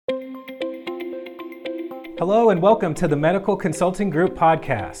Hello and welcome to the Medical Consulting Group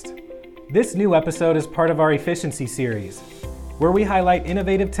podcast. This new episode is part of our efficiency series, where we highlight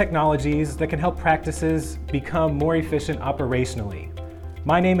innovative technologies that can help practices become more efficient operationally.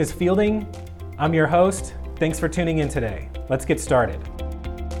 My name is Fielding. I'm your host. Thanks for tuning in today. Let's get started.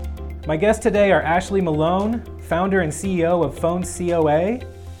 My guests today are Ashley Malone, founder and CEO of Phone COA,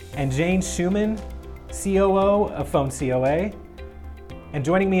 and Jane Schuman, COO of Phone COA. And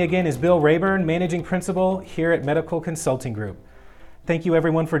joining me again is Bill Rayburn, Managing Principal here at Medical Consulting Group. Thank you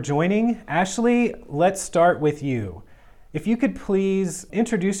everyone for joining. Ashley, let's start with you. If you could please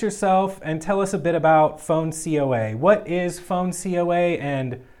introduce yourself and tell us a bit about Phone COA. What is Phone COA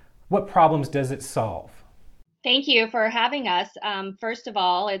and what problems does it solve? Thank you for having us. First of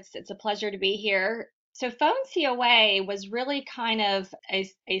all, it's a pleasure to be here. So Phone COA was really kind of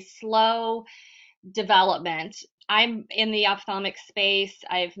a slow development. I'm in the ophthalmic space.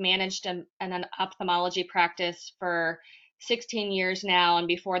 I've managed an ophthalmology practice for 16 years now. And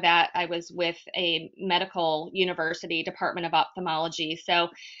before that, I was with a medical university, Department of Ophthalmology. So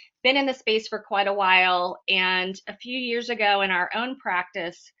been in the space for quite a while. And a few years ago in our own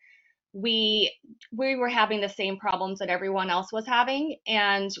practice, we were having the same problems that everyone else was having.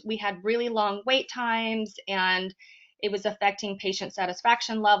 And we had really long wait times and it was affecting patient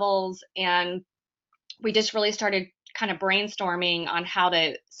satisfaction levels. And we just really started kind of brainstorming on how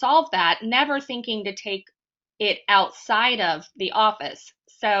to solve that, never thinking to take it outside of the office.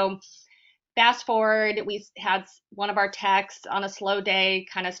 So fast forward, we had one of our techs on a slow day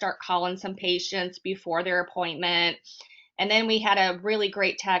kind of start calling some patients before their appointment. And then we had a really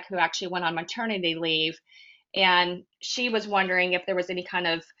great tech who actually went on maternity leave. And she was wondering if there was any kind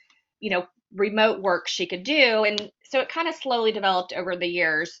of, remote work she could do. And so it kind of slowly developed over the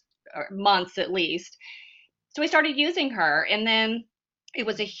years, or months at least. So we started using her, and then it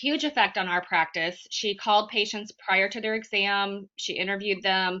was a huge effect on our practice. She called patients prior to their exam. She interviewed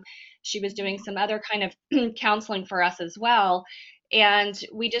them. She was doing some other kind of counseling for us as well. And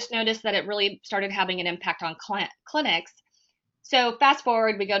we just noticed that it really started having an impact on clinics. So fast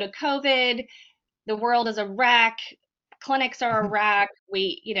forward, we go to COVID. The world is a wreck. Clinics are a wreck.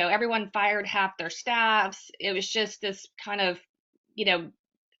 Everyone fired half their staffs. It was just this kind of,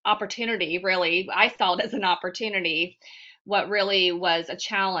 opportunity, really. I saw it as an opportunity, what really was a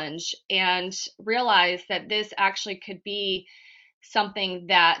challenge, and realized that this actually could be something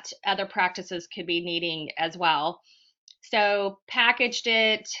that other practices could be needing as well. So packaged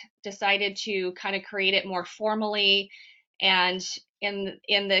it, decided to kind of create it more formally, and in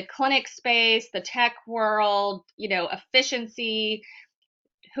the clinic space, the tech world, efficiency,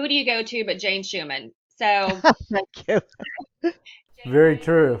 who do you go to but Jane Schuman? So Thank you. Very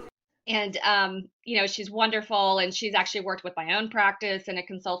true. And, she's wonderful, and she's actually worked with my own practice in a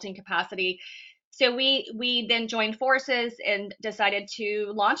consulting capacity. So we then joined forces and decided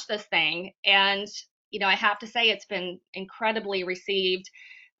to launch this thing. And, I have to say it's been incredibly received.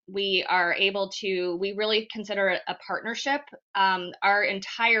 We really consider it a partnership. Our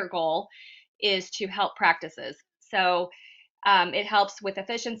entire goal is to help practices. So it helps with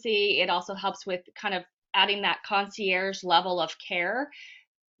efficiency. It also helps with kind of adding that concierge level of care,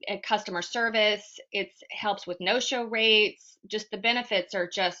 customer service. It helps with no-show rates. Just the benefits are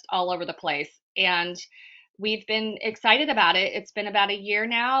just all over the place. And we've been excited about it. It's been about a year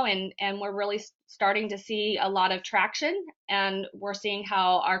now, and we're really starting to see a lot of traction, and we're seeing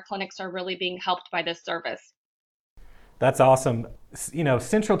how our clinics are really being helped by this service. That's awesome.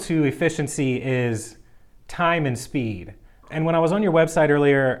 Central to efficiency is time and speed. And when I was on your website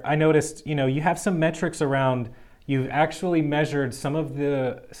earlier, I noticed, you have some metrics around. You've actually measured some of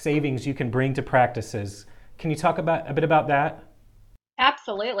the savings you can bring to practices. Can you talk a bit about that?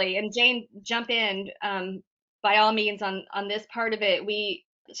 Absolutely. And Jane, jump in by all means on this part of it.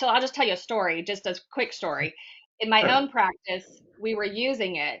 So I'll just tell you a story, just a quick story. In my own practice, we were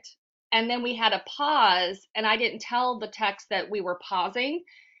using it, and then we had a pause, and I didn't tell the techs that we were pausing.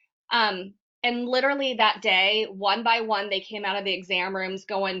 And literally that day, one by one, they came out of the exam rooms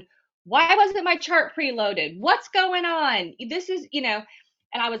going, "Why wasn't my chart preloaded? What's going on? This is, and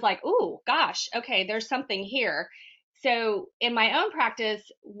I was like, "Ooh, gosh, okay, there's something here." So in my own practice,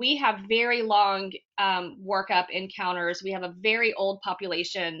 we have very long workup encounters. We have a very old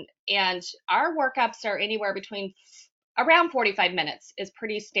population, and our workups are anywhere between around 45 minutes is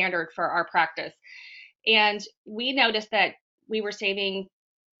pretty standard for our practice. And we noticed that we were saving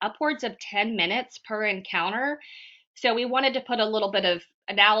upwards of 10 minutes per encounter. So we wanted to put a little bit of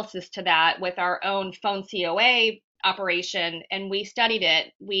analysis to that with our own Phone COA operation, and we studied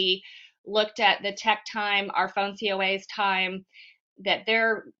it. We looked at the tech time, our Phone COA's time, that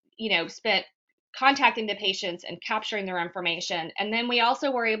they're, spent contacting the patients and capturing their information. And then we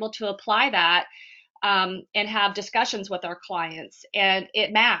also were able to apply that and have discussions with our clients, and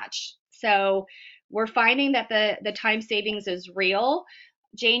it matched. So we're finding that the time savings is real.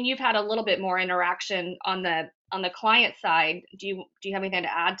 Jane, you've had a little bit more interaction on the client side. Do you have anything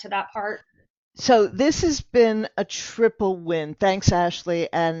to add to that part? So this has been a triple win. Thanks,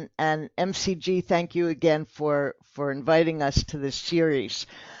 Ashley, and MCG. Thank you again for inviting us to this series.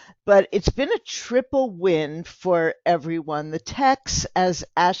 But it's been a triple win for everyone. The techs, as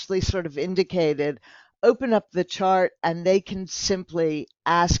Ashley sort of indicated, open up the chart and they can simply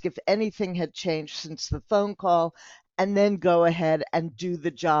ask if anything had changed since the phone call, and then go ahead and do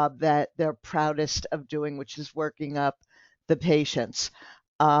the job that they're proudest of doing, which is working up the patients.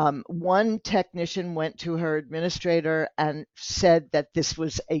 One technician went to her administrator and said that this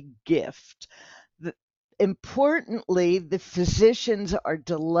was a gift. Importantly, the physicians are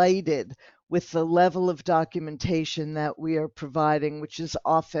delighted with the level of documentation that we are providing, which is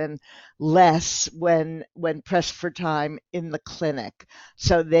often less when pressed for time in the clinic.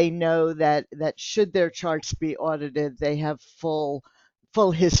 So they know that should their charts be audited, they have full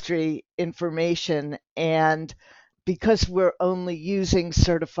history information. And because we're only using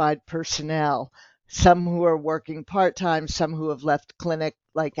certified personnel, some who are working part-time, some who have left clinic,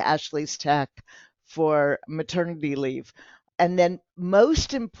 like Ashley's tech, for maternity leave. And then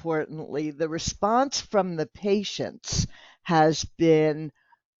most importantly, the response from the patients has been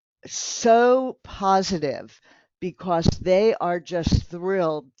so positive because they are just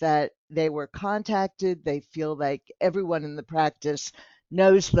thrilled that they were contacted. They feel like everyone in the practice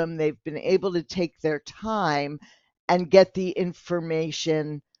knows them. They've been able to take their time and get the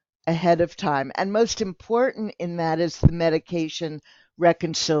information ahead of time. And most important in that is the medication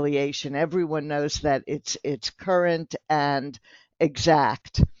reconciliation. Everyone knows that it's current and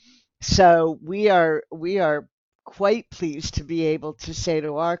exact. So we are quite pleased to be able to say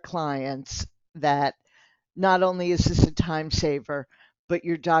to our clients that not only is this a time saver, but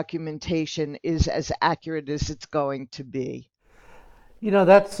your documentation is as accurate as it's going to be.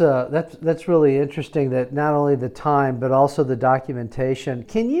 That's really interesting. That not only the time but also the documentation.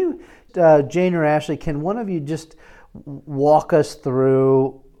 Can you, Jane or Ashley, can one of you just walk us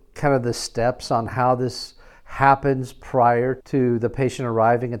through kind of the steps on how this happens prior to the patient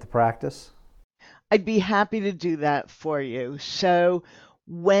arriving at the practice? I'd be happy to do that for you. So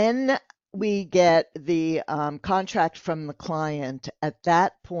when we get the contract from the client, at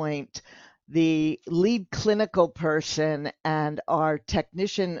that point, the lead clinical person and our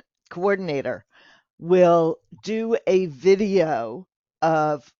technician coordinator will do a video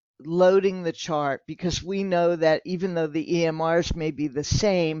of loading the chart, because we know that even though the EMRs may be the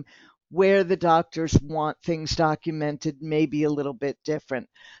same, where the doctors want things documented may be a little bit different.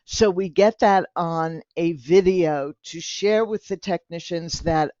 So we get that on a video to share with the technicians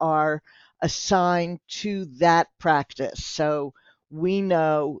that are assigned to that practice. So we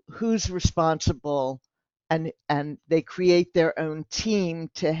know who's responsible, and they create their own team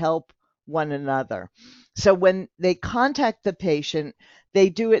to help one another. So when they contact the patient, they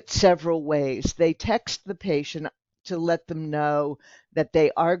do it several ways. They text the patient to let them know that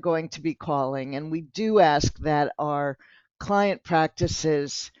they are going to be calling. And we do ask that our client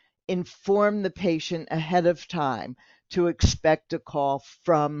practices inform the patient ahead of time to expect a call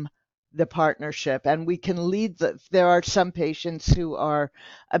from the partnership. And we can there are some patients who are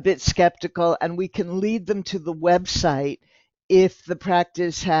a bit skeptical, and we can lead them to the website if the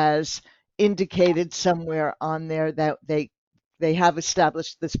practice has indicated somewhere on there that they have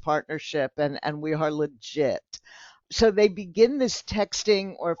established this partnership and we are legit. So they begin this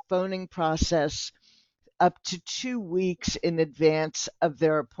texting or phoning process up to 2 weeks in advance of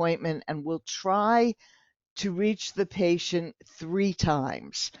their appointment, and will try to reach the patient 3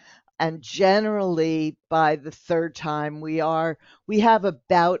 times. And generally by the third time, we have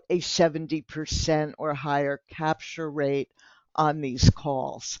about a 70% or higher capture rate on these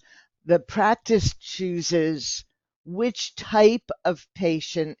calls. The practice chooses which type of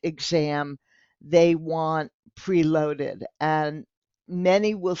patient exam they want preloaded, and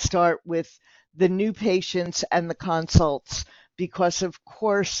many will start with the new patients and the consults, because of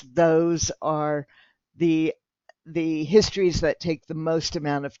course those are the histories that take the most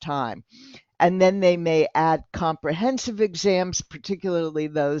amount of time. And then they may add comprehensive exams, particularly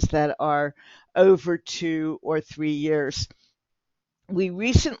those that are over 2 or 3 years. We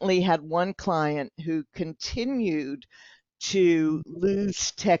recently had one client who continued to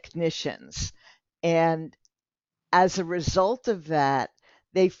lose technicians, and as a result of that,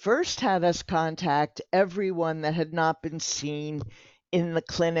 they first had us contact everyone that had not been seen in the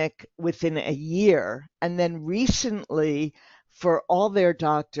clinic within a year. And then recently, for all their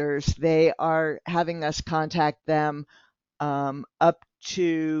doctors, they are having us contact them up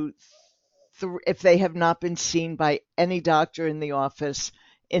to if they have not been seen by any doctor in the office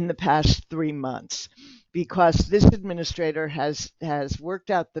in the past 3 months, because this administrator has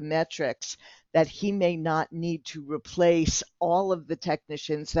worked out the metrics that he may not need to replace all of the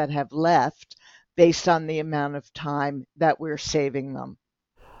technicians that have left based on the amount of time that we're saving them.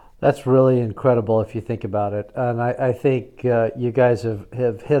 That's really incredible if you think about it. And I think you guys have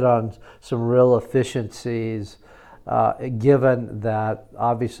hit on some real efficiencies, given that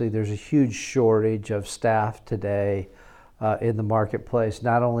obviously there's a huge shortage of staff today in the marketplace,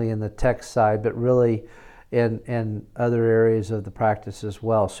 not only in the tech side, but really in other areas of the practice as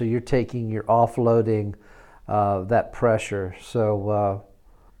well. So you're offloading that pressure. So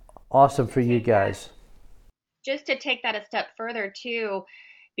awesome for you guys. Just to take that a step further too,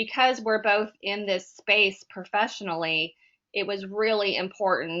 because we're both in this space professionally, it was really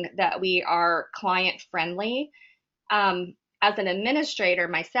important that we are client friendly. As an administrator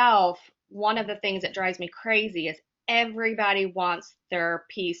myself, one of the things that drives me crazy is everybody wants their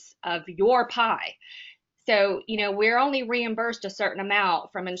piece of your pie. So, we're only reimbursed a certain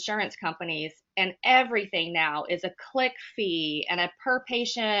amount from insurance companies, and everything now is a click fee and a per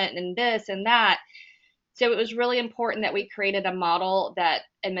patient and this and that. So it was really important that we created a model that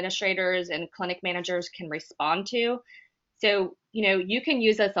administrators and clinic managers can respond to. So, you can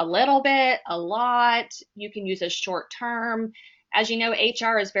use us a little bit, a lot, you can use us short term. As you know,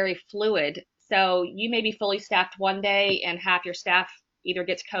 HR is very fluid. So you may be fully staffed one day and half your staff either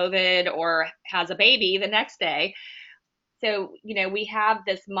gets COVID or has a baby the next day. So, we have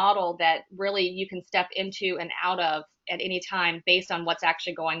this model that really you can step into and out of at any time based on what's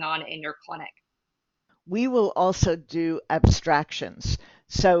actually going on in your clinic. We will also do abstractions.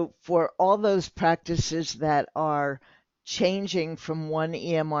 So for all those practices that are changing from one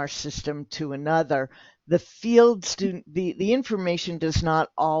EMR system to another, the fields the information does not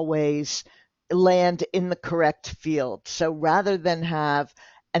always land in the correct field. So rather than have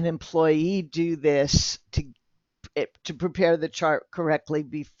an employee do this to prepare the chart correctly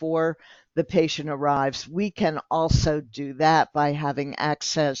before the patient arrives, we can also do that by having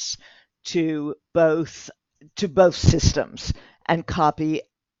access to both systems and copy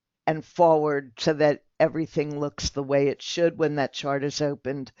and forward so that everything looks the way it should when that chart is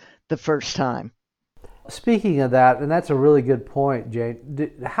opened the first time. Speaking of that, and that's a really good point,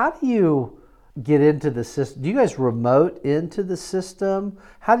 Jane, how do you get into the system? Do you guys remote into the system?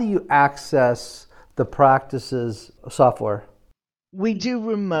 How do you access the practice's software? We do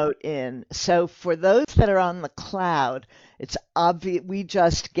remote in. So for those that are on the cloud, it's obvious we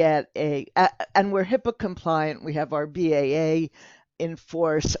just get and we're HIPAA compliant. We have our BAA in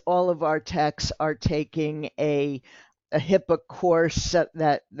force. All of our techs are taking a HIPAA course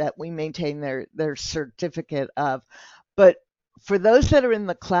that we maintain their certificate of. But for those that are in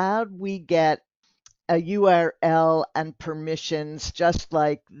the cloud, we get a URL and permissions just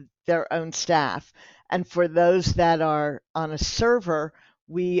like their own staff. And for those that are on a server,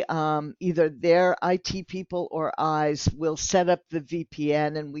 we either their IT people or I's will set up the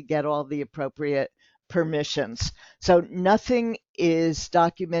VPN and we get all the appropriate permissions. So nothing is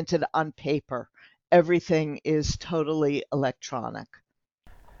documented on paper. Everything is totally electronic.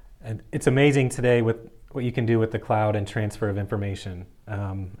 And it's amazing today with what you can do with the cloud and transfer of information.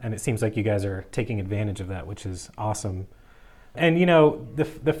 And it seems like you guys are taking advantage of that, which is awesome. And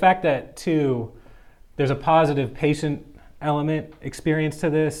the fact that too, there's a positive patient element experience to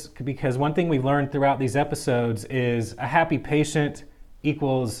this, because one thing we've learned throughout these episodes is a happy patient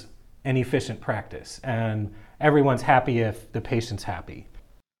equals an efficient practice, and everyone's happy if the patient's happy.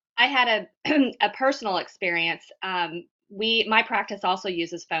 I had a personal experience. My practice also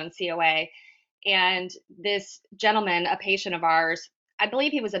uses phone COA, and this gentleman, a patient of ours, I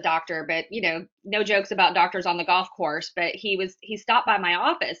believe he was a doctor, but no jokes about doctors on the golf course, but he stopped by my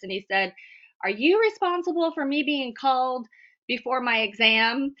office and he said, "Are you responsible for me being called before my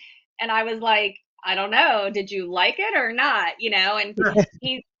exam?" And I was like, "I don't know. Did you like it or not?" And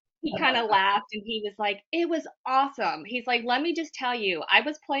he kind of laughed and he was like, "It was awesome." He's like, "Let me just tell you, I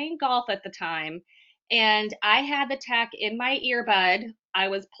was playing golf at the time and I had the tech in my earbud. I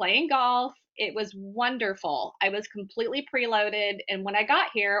was playing golf. It was wonderful. I was completely preloaded. And when I got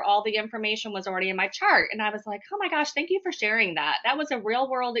here, all the information was already in my chart." And I was like, "Oh my gosh, thank you for sharing that. That was a real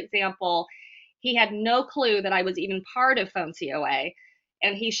world example." He had no clue that I was even part of Phone COA,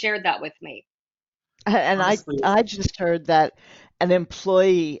 and he shared that with me. And I just heard that an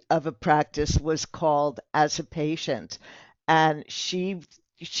employee of a practice was called as a patient, and she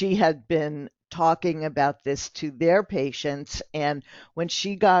had been talking about this to their patients, and when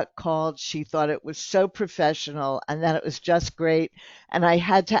she got called, she thought it was so professional and that it was just great. And I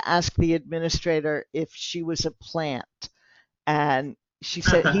had to ask the administrator if she was a plant, and he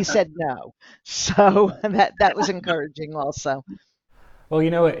said no. So that was encouraging also. Well,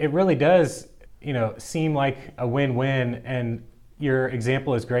 it really does, seem like a win-win, and your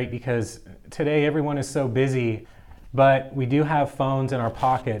example is great because today everyone is so busy, but we do have phones in our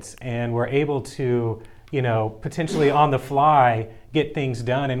pockets and we're able to, potentially on the fly get things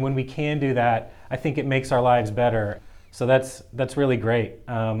done. And when we can do that, I think it makes our lives better. So that's really great.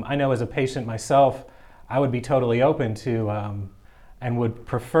 I know as a patient myself, I would be totally open to and would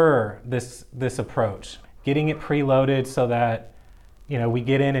prefer this approach, getting it preloaded so that we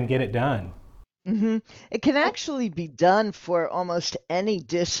get in and get it done. Mm-hmm. It can actually be done for almost any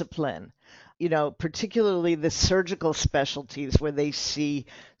discipline, particularly the surgical specialties where they see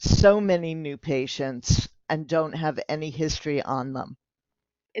so many new patients and don't have any history on them.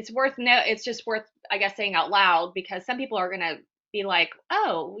 It's just worth, I guess, saying out loud, because some people are going to be like,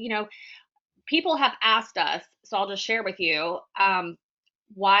 oh, people have asked us, so I'll just share with you,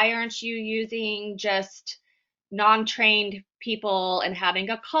 why aren't you using just non-trained people and having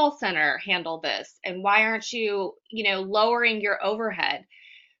a call center handle this? And why aren't you, lowering your overhead?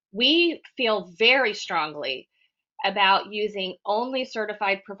 We feel very strongly about using only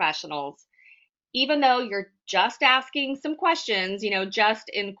certified professionals, even though you're just asking some questions, just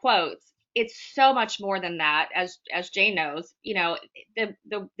in quotes. It's so much more than that, as Jane knows.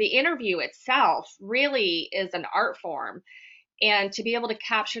 The interview itself really is an art form, and to be able to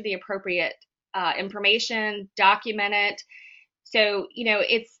capture the appropriate information, document it. So,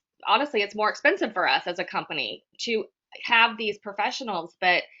 it's honestly, it's more expensive for us as a company to have these professionals,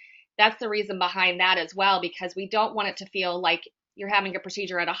 but that's the reason behind that as well, because we don't want it to feel like you're having a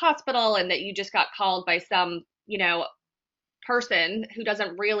procedure at a hospital and that you just got called by some, person who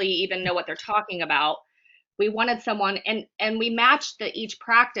doesn't really even know what they're talking about. We wanted someone, and we matched each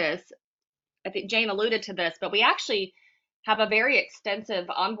practice. I think Jane alluded to this, but we actually have a very extensive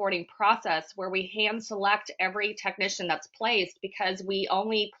onboarding process where we hand select every technician that's placed, because we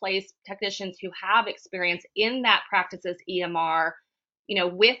only place technicians who have experience in that practice's EMR,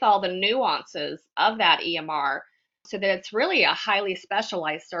 with all the nuances of that EMR, so that it's really a highly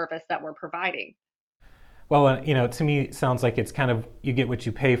specialized service that we're providing. Well, to me, it sounds like it's kind of, you get what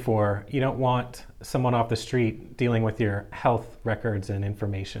you pay for. You don't want someone off the street dealing with your health records and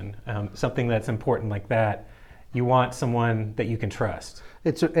information, something that's important like that. You want someone that you can trust.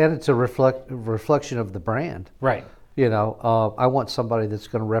 It's a reflection of the brand. Right. I want somebody that's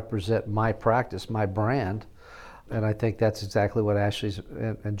going to represent my practice, my brand. And I think that's exactly what Ashley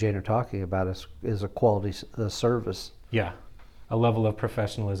and Jane are talking about, is a quality service. Yeah, a level of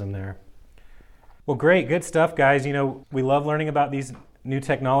professionalism there. Well, great, good stuff, guys. We love learning about these new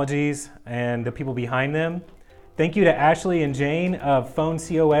technologies and the people behind them. Thank you to Ashley and Jane of Phone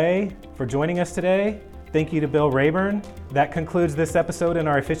COA for joining us today. Thank you to Bill Rayburn. That concludes this episode in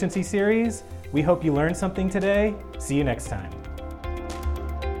our efficiency series. We hope you learned something today. See you next time.